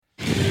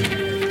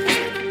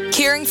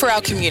caring for our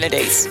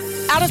communities,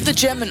 out of the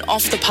gym and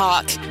off the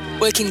park,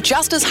 working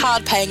just as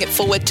hard paying it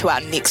forward to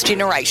our next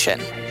generation.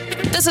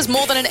 This is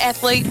More Than an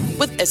Athlete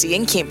with Izzy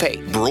and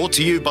Kempe. Brought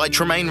to you by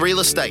Tremaine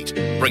Real Estate,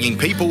 bringing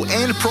people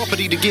and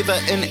property together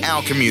in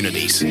our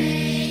communities.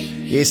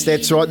 Yes,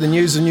 that's right. The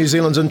news of New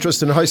Zealand's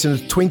interest in hosting the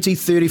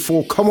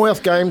 2034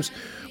 Commonwealth Games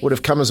would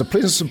have come as a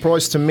pleasant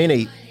surprise to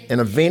many. An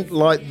event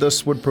like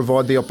this would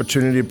provide the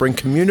opportunity to bring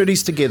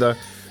communities together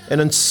and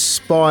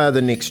inspire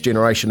the next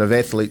generation of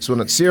athletes. When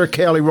it's Sarah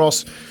Cowley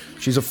Ross,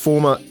 she's a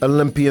former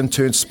Olympian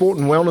turned sport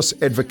and wellness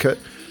advocate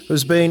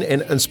who's been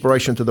an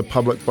inspiration to the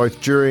public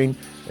both during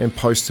and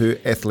post her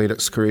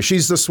athletics career.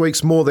 She's this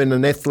week's More Than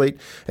an Athlete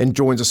and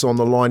joins us on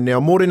the line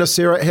now. Morena,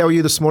 Sarah, how are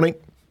you this morning?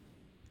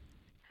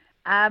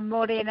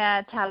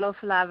 Morena,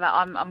 talofa lava.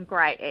 I'm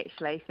great,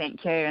 actually.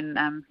 Thank you,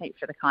 and thanks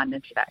for the kind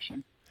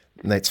introduction.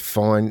 That's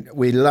fine.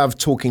 We love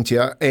talking to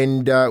you.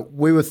 And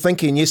we were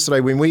thinking yesterday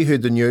when we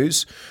heard the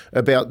news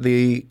about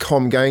the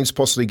Com Games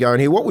possibly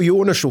going here, what were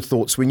your initial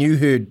thoughts when you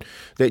heard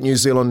that New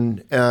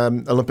Zealand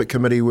Olympic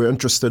Committee were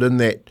interested in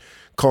that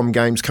Com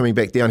Games coming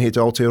back down here to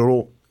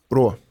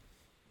Aotearoa?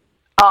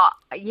 Oh,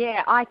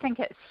 yeah, I think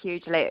it's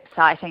hugely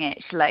exciting,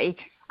 actually.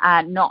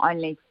 Not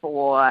only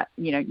for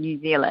New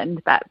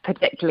Zealand, but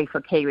particularly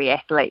for Kiwi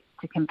athletes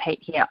to compete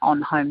here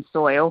on home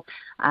soil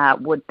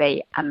would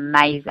be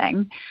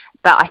amazing.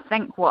 But I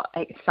think what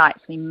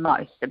excites me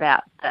most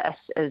about this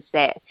is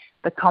that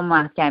the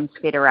Commonwealth Games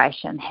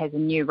Federation has a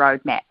new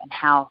roadmap and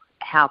how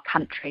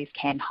countries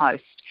can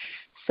host.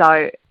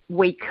 So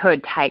we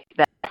could take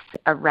this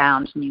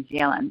around New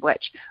Zealand,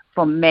 which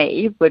for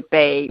me would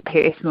be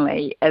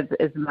personally is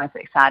the most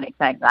exciting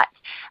thing. Like,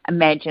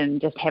 imagine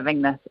just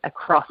having this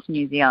across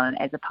New Zealand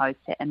as opposed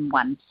to in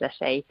one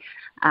city.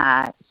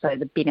 So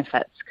the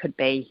benefits could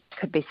be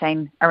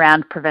seen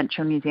around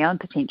provincial New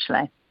Zealand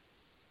potentially.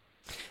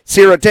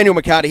 Sarah, Daniel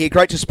McCarty here.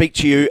 Great to speak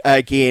to you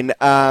again.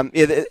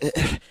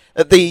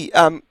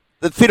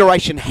 The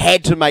Federation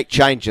had to make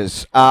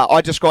changes.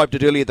 I described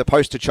it earlier, the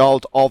poster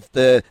child of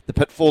the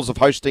pitfalls of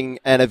hosting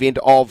an event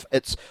of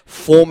its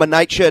former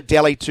nature,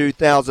 Delhi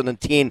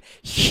 2010.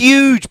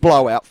 Huge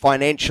blowout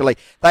financially.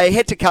 They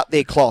had to cut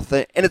their cloth,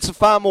 and it's a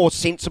far more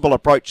sensible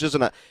approach,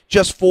 isn't it?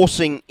 Just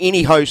forcing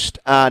any host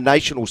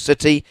nation or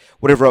city,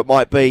 whatever it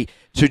might be,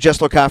 to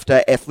just look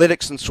after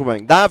athletics and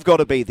swimming. They've got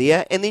to be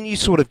there, and then you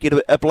sort of get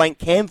a blank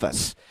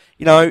canvas.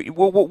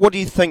 What do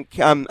you think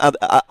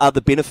are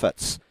the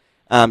benefits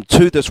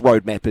to this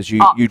roadmap as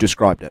you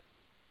described it?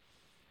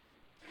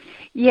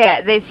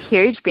 Yeah, there's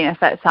huge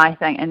benefits, I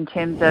think, in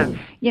terms of,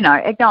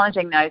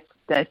 acknowledging those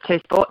two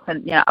sports.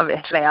 And,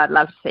 obviously I'd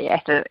love to see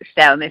athletics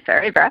stay on there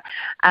forever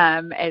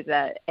as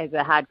a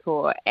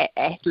hardcore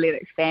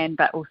athletics fan,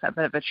 but also a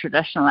bit of a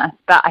traditionalist.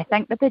 But I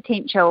think the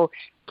potential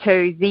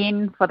to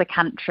then, for the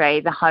country,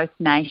 the host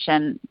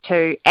nation,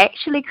 to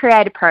actually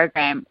create a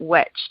program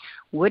which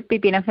would be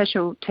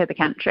beneficial to the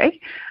country,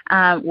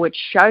 would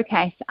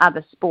showcase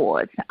other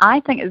sports,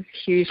 I think is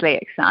hugely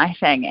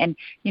exciting. And,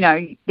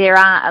 there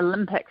are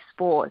Olympic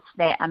sports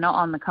that are not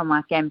on the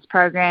Commonwealth Games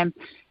program.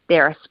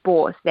 There are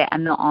sports that are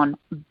not on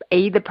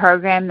either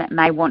program that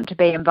may want to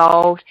be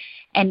involved.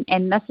 And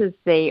this is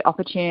the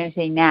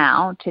opportunity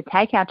now to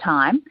take our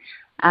time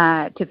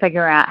to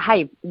figure out,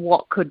 hey,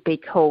 what could be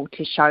cool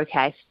to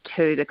showcase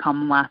to the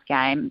Commonwealth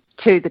Game,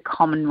 to the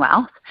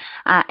Commonwealth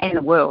and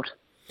the world.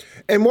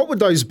 And what would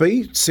those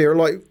be, Sarah?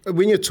 Like,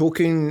 when you're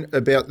talking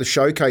about the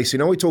showcasing,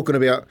 are we talking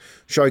about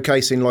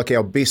showcasing like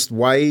our best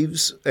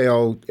waves,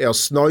 our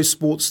snow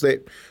sports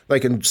that they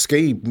can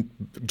ski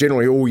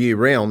generally all year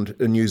round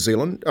in New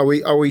Zealand? Are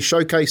we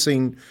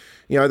showcasing,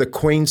 the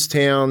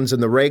Queenstowns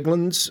and the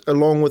Raglands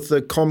along with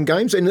the Com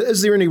Games? And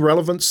is there any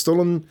relevance still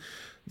in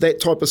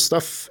that type of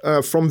stuff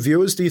from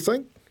viewers, do you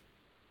think?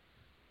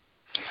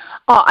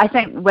 Oh, I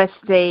think with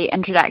the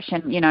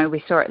introduction,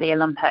 we saw at the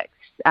Olympics,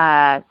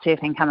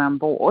 surfing come on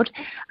board,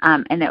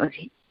 and that was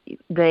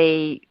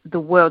the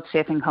World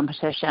Surfing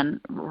Competition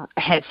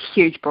has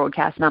huge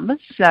broadcast numbers,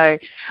 so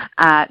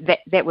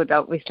that would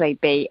obviously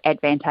be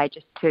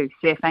advantageous to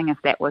surfing if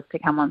that was to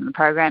come on the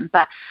program.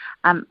 But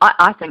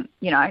I think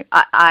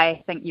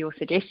I think your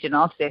suggestion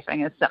of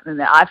surfing is something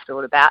that I've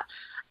thought about.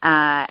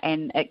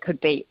 And it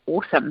could be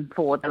awesome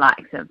for the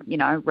likes of,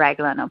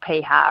 Raglan or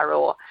Piha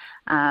or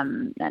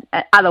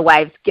other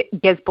waves,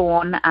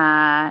 Gisborne,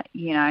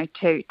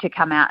 to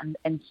come out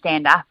and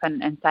stand up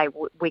and say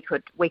we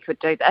could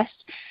do this,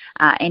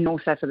 and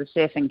also for the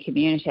surfing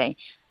community.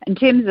 In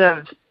terms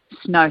of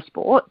snow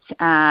sports,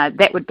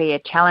 that would be a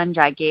challenge,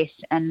 I guess,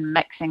 in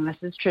mixing. This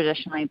has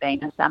traditionally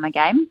been a summer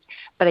game,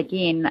 but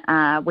again,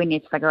 we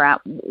need to figure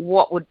out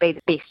what would be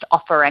the best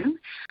offering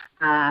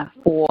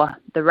for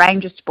the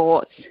range of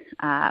sports,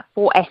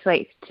 for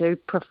athletes to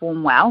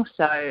perform well,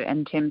 so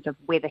in terms of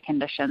weather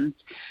conditions,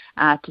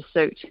 to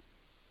suit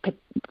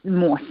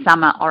more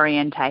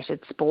summer-orientated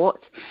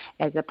sports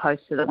as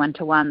opposed to the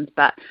winter ones.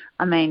 But,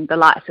 I mean, the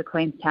likes of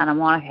Queenstown and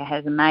Wanaka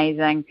has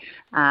amazing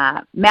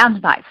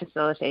mountain bike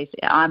facilities.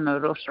 I'm a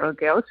Rotorua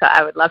girl, so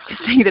I would love to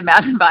see the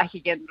mountain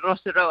biking in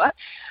Rotorua.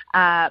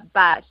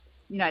 But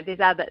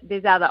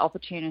there's other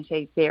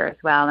opportunities there as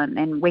well,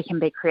 and we can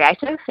be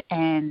creative,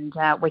 and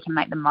we can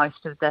make the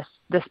most of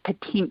this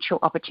potential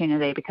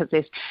opportunity, because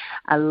there's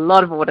a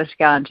lot of water to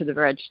go under the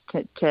bridge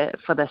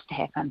for this to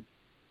happen.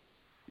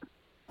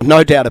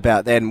 No doubt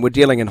about that, and we're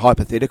dealing in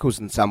hypotheticals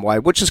in some way,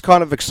 which is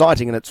kind of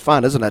exciting, and it's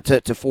fun, isn't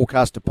it, to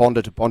forecast, to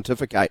ponder, to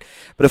pontificate.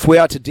 But if we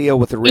are to deal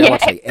with the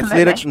reality,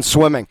 athletics and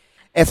swimming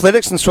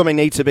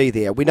need to be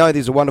there. We know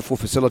there's a wonderful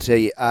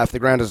facility, if the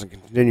ground doesn't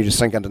continue to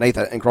sink underneath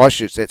it, in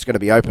Christchurch, that's going to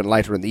be open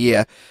later in the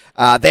year.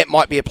 That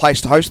might be a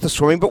place to host the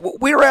swimming, but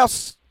where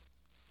else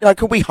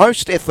could we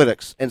host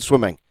athletics and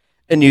swimming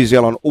in New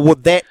Zealand, or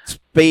would that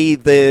be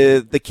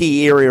the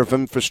key area of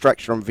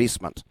infrastructure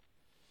investment?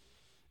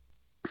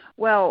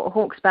 Well,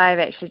 Hawke's Bay have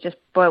actually just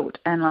built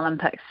an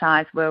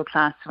Olympic-sized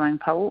world-class swimming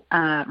pool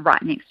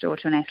right next door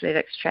to an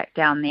athletics track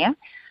down there.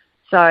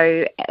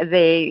 So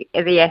the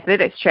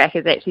athletics track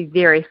is actually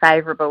very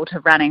favourable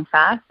to running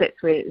fast.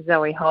 That's where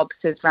Zoe Hobbs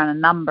has run a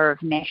number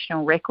of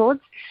national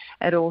records.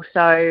 It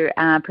also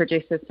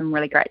produces some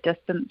really great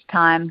distance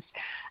times,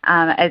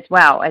 as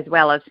well as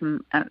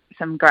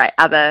some great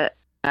other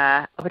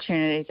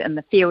opportunities in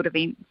the field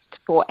events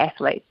for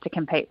athletes to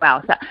compete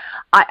well. So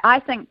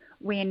I think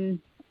when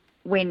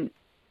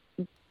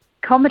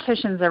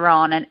competitions are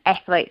on and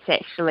athletes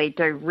actually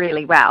do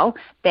really well,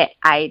 that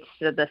aids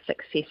to the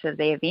success of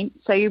the event.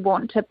 So you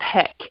want to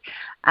pick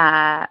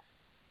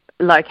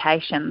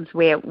locations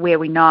where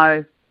we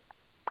know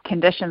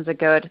conditions are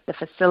good, the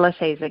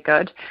facilities are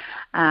good,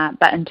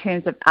 but in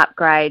terms of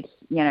upgrades,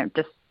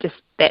 just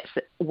that's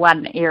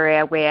one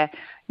area where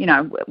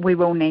we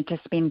will need to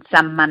spend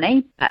some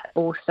money, but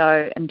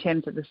also in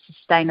terms of the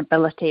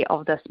sustainability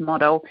of this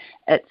model,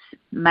 it's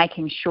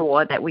making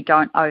sure that we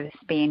don't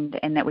overspend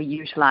and that we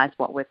utilise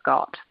what we've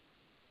got.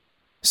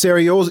 Sarah,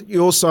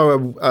 you're also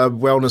a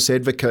wellness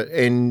advocate,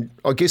 and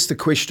I guess the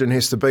question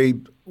has to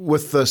be,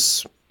 with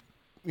this,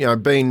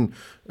 being,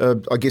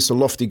 I guess, a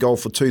lofty goal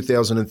for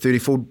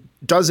 2034,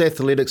 does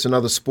athletics and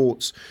other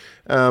sports,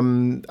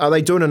 are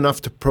they doing enough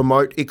to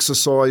promote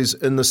exercise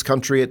in this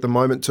country at the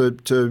moment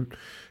to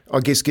I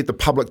guess, get the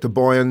public to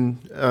buy in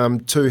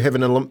to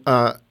having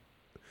a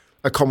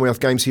Commonwealth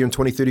Games here in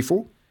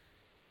 2034?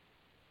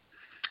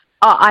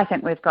 I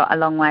think we've got a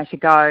long way to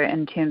go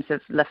in terms of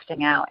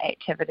lifting our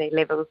activity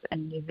levels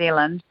in New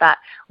Zealand, but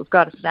we've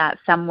got to start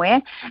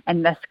somewhere,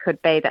 and this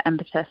could be the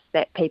impetus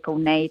that people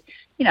need,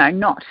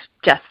 not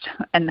just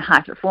in the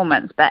high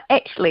performance, but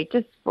actually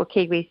just for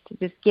Kiwis to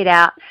just get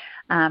out,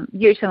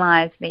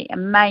 utilise the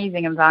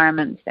amazing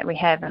environments that we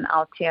have in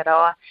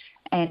Aotearoa,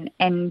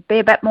 and be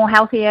a bit more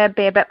healthier,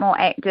 be a bit more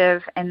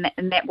active, and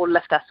that will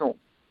lift us all.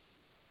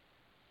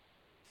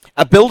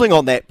 Building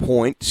on that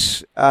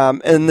point,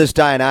 in this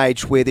day and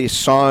age where there's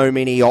so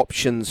many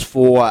options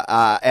for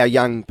our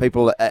young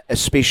people,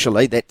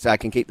 especially, that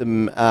can keep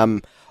them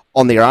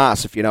on their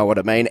arse, if you know what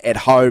I mean, at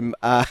home,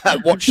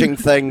 watching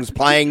things,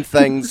 playing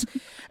things.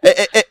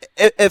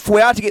 If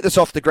we are to get this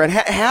off the ground,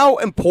 how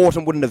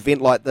important would an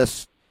event like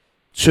this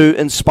to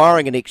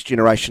inspiring a next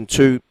generation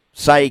to,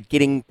 say,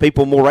 getting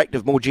people more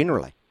active more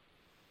generally?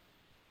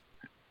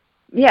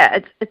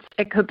 Yeah,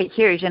 it could be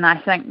huge, and I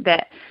think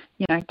that,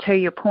 to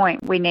your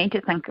point, we need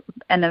to think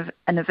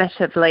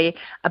innovatively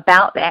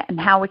about that and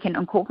how we can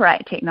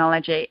incorporate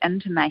technology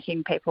into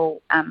making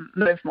people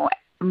move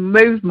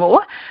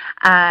more,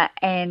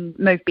 and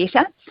move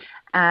better.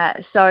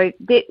 So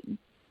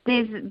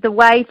there's the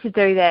way to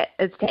do that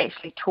is to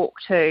actually talk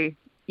to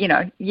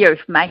youth,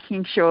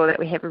 making sure that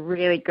we have a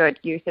really good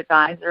youth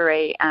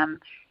advisory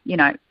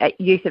a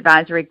youth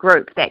advisory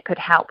group that could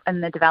help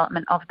in the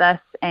development of this,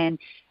 and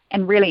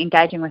really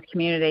engaging with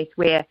communities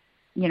where,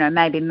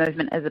 maybe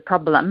movement is a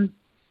problem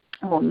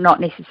or not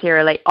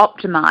necessarily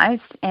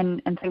optimised,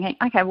 and thinking,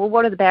 okay, well,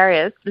 what are the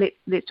barriers?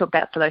 Let's talk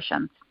about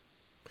solutions.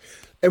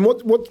 And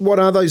what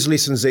are those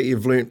lessons that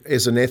you've learnt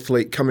as an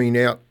athlete coming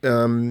out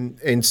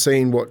and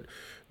seeing what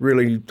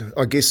really,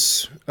 I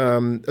guess,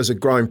 is a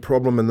growing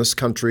problem in this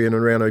country and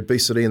around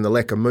obesity and the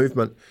lack of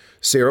movement?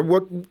 Sarah,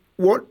 what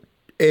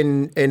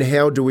and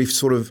how do we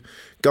sort of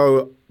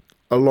go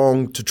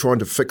along to trying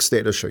to fix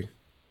that issue?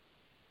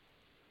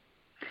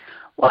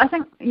 Well, I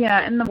think,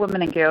 in the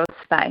women and girls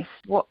space,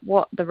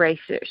 what the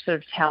research sort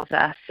of tells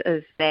us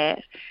is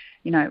that,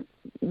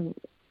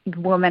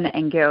 women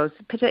and girls,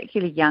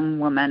 particularly young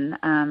women,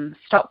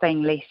 stop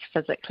being less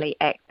physically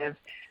active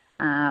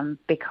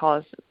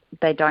because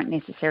they don't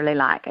necessarily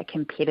like a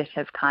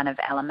competitive kind of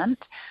element.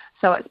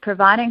 So it's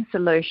providing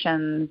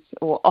solutions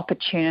or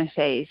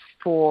opportunities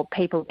for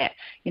people that,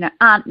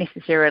 aren't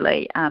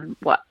necessarily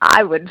what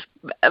I would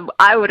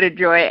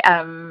enjoy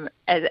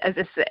as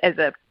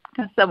a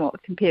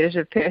somewhat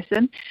competitive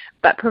person,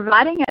 but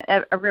providing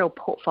a real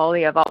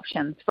portfolio of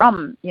options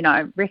from,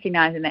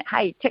 recognising that,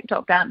 hey,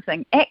 TikTok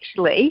dancing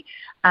actually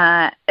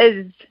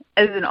is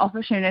an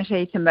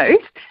opportunity to move.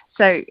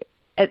 So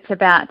it's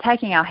about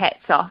taking our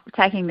hats off,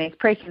 taking these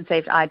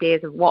preconceived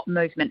ideas of what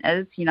movement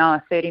is,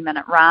 a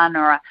 30-minute run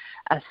or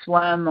a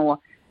swim, or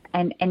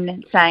and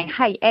saying,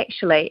 hey,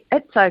 actually,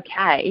 it's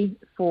okay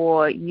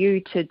for you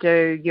to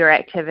do your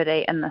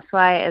activity in this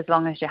way as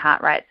long as your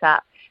heart rate's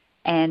up.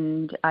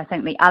 And I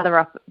think the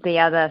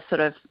other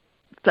sort of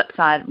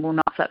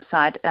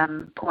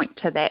point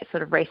to that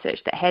sort of research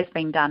that has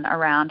been done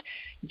around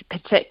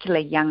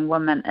particularly young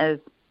women is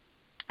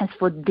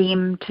for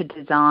them to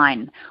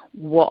design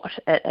what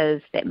it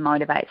is that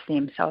motivates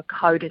them. So a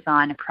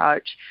co-design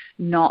approach,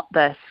 not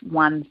this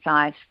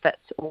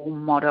one-size-fits-all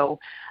model,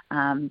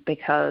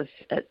 because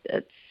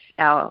it's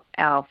our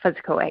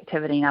physical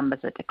activity numbers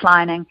are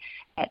declining.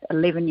 At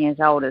 11 years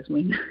old is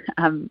when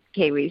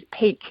Kiwis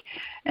peak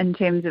in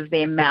terms of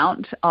the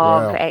amount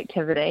of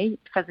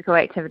physical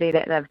activity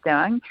that they're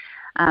doing.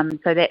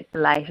 So that's the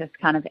latest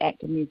kind of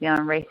Active New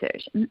Zealand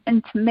research.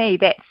 And to me,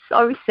 that's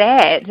so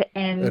sad.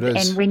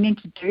 And we need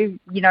to do,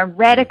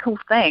 radical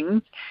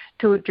things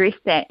to address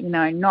that,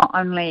 not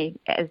only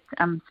as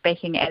I'm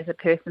speaking as a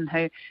person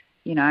who,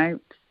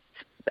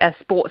 a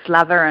sports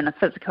lover and a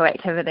physical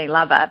activity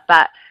lover,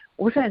 but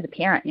also as a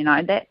parent,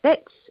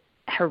 that's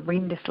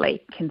horrendously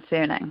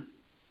concerning.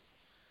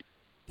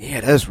 Yeah,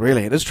 it is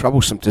really. It is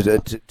troublesome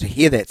to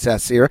hear that,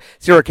 Sarah.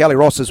 Sarah Cowley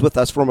Ross is with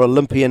us, former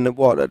Olympian,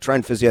 a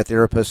trained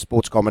physiotherapist,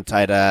 sports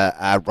commentator,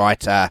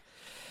 writer.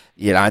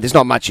 There's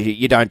not much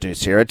you don't do,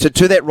 Sarah.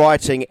 To that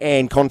writing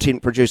and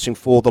content producing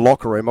for The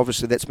Locker Room,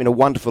 obviously that's been a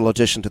wonderful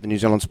addition to the New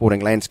Zealand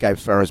sporting landscape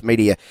as far as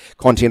media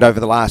content over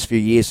the last few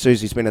years.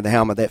 Susie's been at the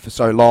helm of that for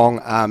so long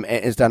and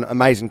has done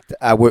amazing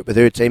work with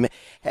her team.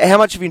 How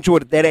much have you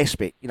enjoyed that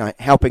aspect,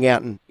 helping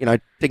out and,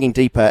 digging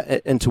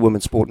deeper into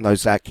women's sport and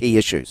those key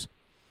issues?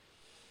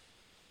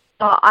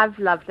 Oh, I've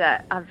loved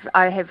it.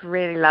 I have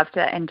really loved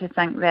it, and to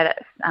think that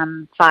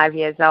it's 5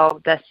 years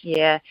old this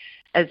year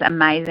is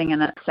amazing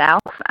in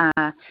itself.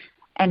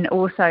 And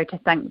also to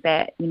think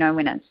that,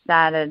 when it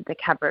started, the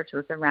coverage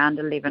was around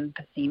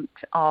 11%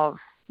 of,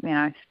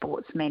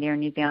 sports media in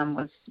New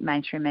Zealand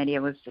mainstream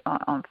media was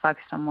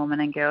focused on women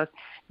and girls.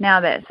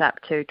 Now that's up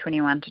to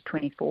 21 to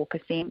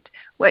 24%,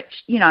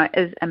 which,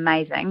 is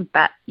amazing,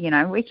 but,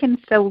 we can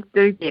still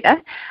do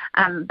better.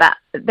 But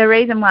the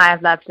reason why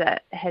I've loved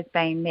it has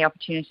been the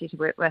opportunity to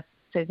work with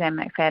Suzanne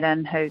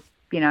McFadden, who's,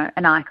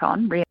 an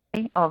icon, really,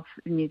 of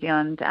New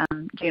Zealand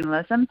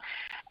journalism.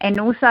 And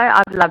also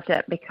I've loved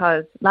it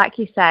because, like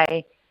you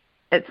say,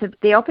 it's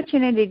the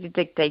opportunity to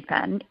dig deep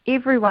in.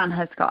 Everyone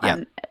has got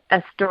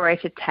a story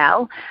to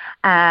tell,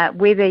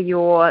 whether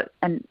you're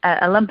an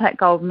Olympic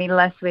gold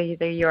medalist,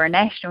 whether you're a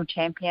national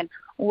champion,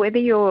 or whether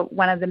you're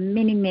one of the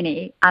many,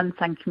 many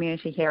unsung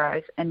community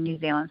heroes in New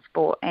Zealand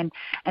sport. And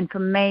for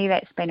me,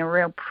 that's been a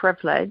real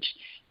privilege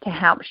to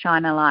help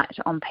shine a light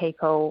on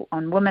people,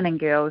 on women and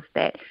girls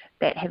that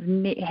have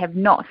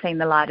not seen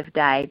the light of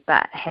day,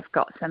 but have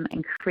got some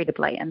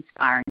incredibly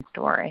inspiring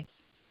stories.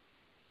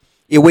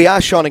 Yeah, we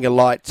are shining a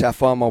light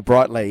far more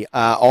brightly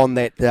on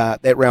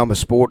that realm of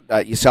sport,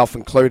 yourself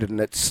included, and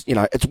it's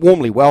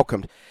warmly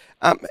welcomed.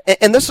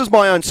 And this is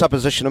my own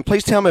supposition, and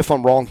please tell me if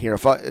I'm wrong here.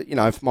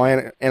 If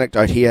my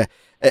anecdote here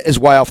is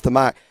way off the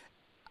mark,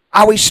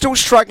 are we still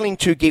struggling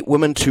to get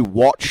women to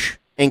watch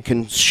and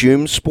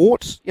consume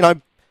sports?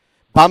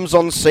 Bums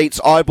on seats,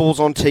 eyeballs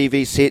on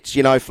TV sets,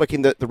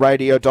 flicking the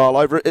radio dial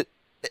over.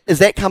 Is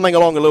that coming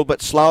along a little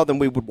bit slower than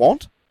we would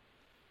want?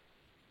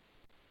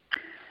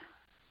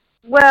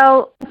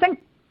 Well, I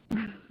think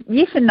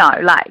yes and no.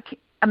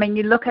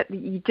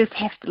 You just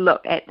have to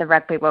look at the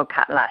Rugby World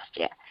Cup last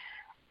year.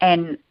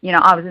 And,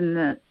 I was in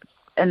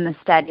the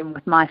stadium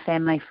with my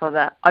family for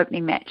the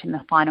opening match and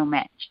the final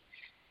match.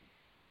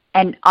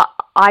 And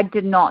I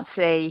did not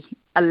see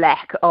a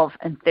lack of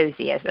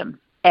enthusiasm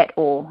at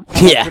all.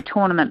 And as the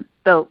tournament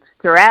built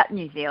throughout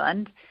New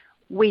Zealand,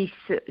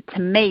 to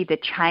me, the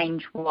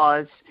change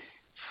was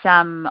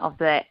some of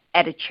the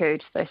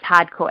attitudes, those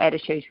hardcore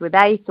attitudes, where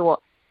they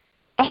thought,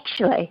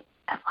 actually,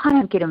 if I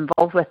don't get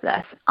involved with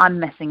this, I'm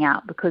missing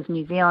out, because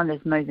New Zealand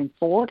is moving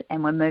forward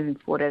and we're moving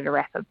forward at a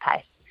rapid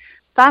pace.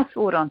 Fast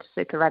forward on to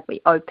Super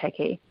Rugby,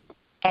 Picky,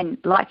 and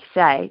like you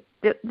say,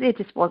 there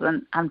just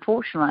wasn't,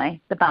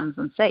 unfortunately, the bums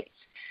and seats.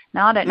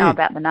 Now, I don't know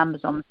about the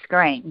numbers on the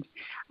screens,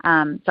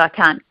 so I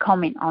can't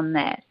comment on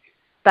that.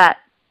 But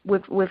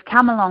we've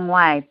come a long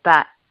way,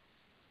 but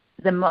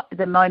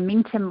the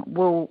momentum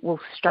will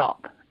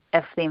stop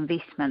if the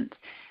investment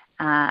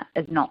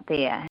is not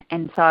there.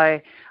 And so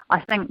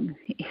I think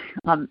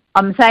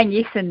I'm saying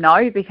yes and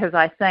no, because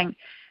I think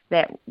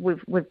that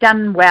we've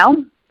done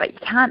well, but you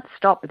can't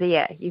stop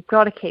there. You've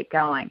got to keep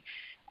going.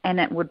 And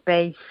it would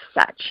be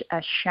such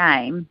a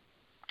shame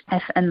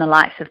if, in the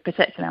likes of,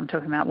 particularly I'm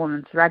talking about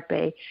women's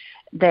rugby,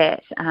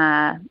 that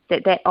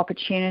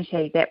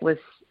opportunity that was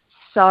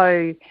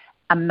so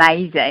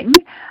amazing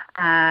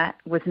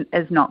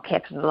is not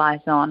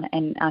capitalised on.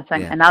 And I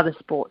think in other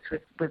sports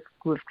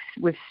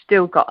we've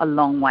still got a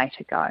long way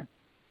to go.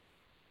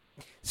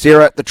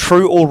 Sarah, the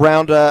true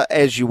all-rounder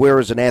as you were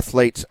as an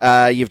athlete,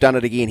 you've done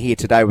it again here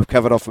today. We've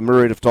covered off a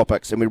myriad of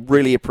topics, and we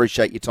really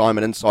appreciate your time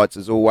and insights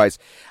as always.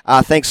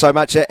 Thanks so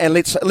much, and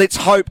let's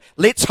hope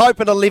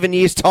in 11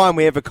 years' time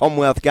we have a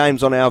Commonwealth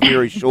Games on our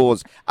very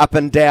shores, up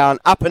and down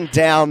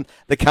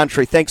the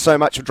country. Thanks so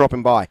much for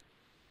dropping by.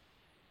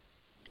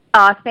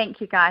 Oh,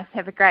 thank you guys.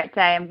 Have a great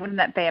day, and wouldn't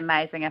it be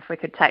amazing if we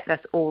could take this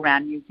all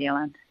around New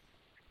Zealand?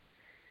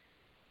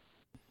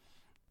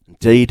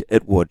 Indeed,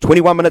 it would.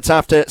 21 minutes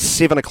after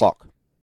 7 o'clock.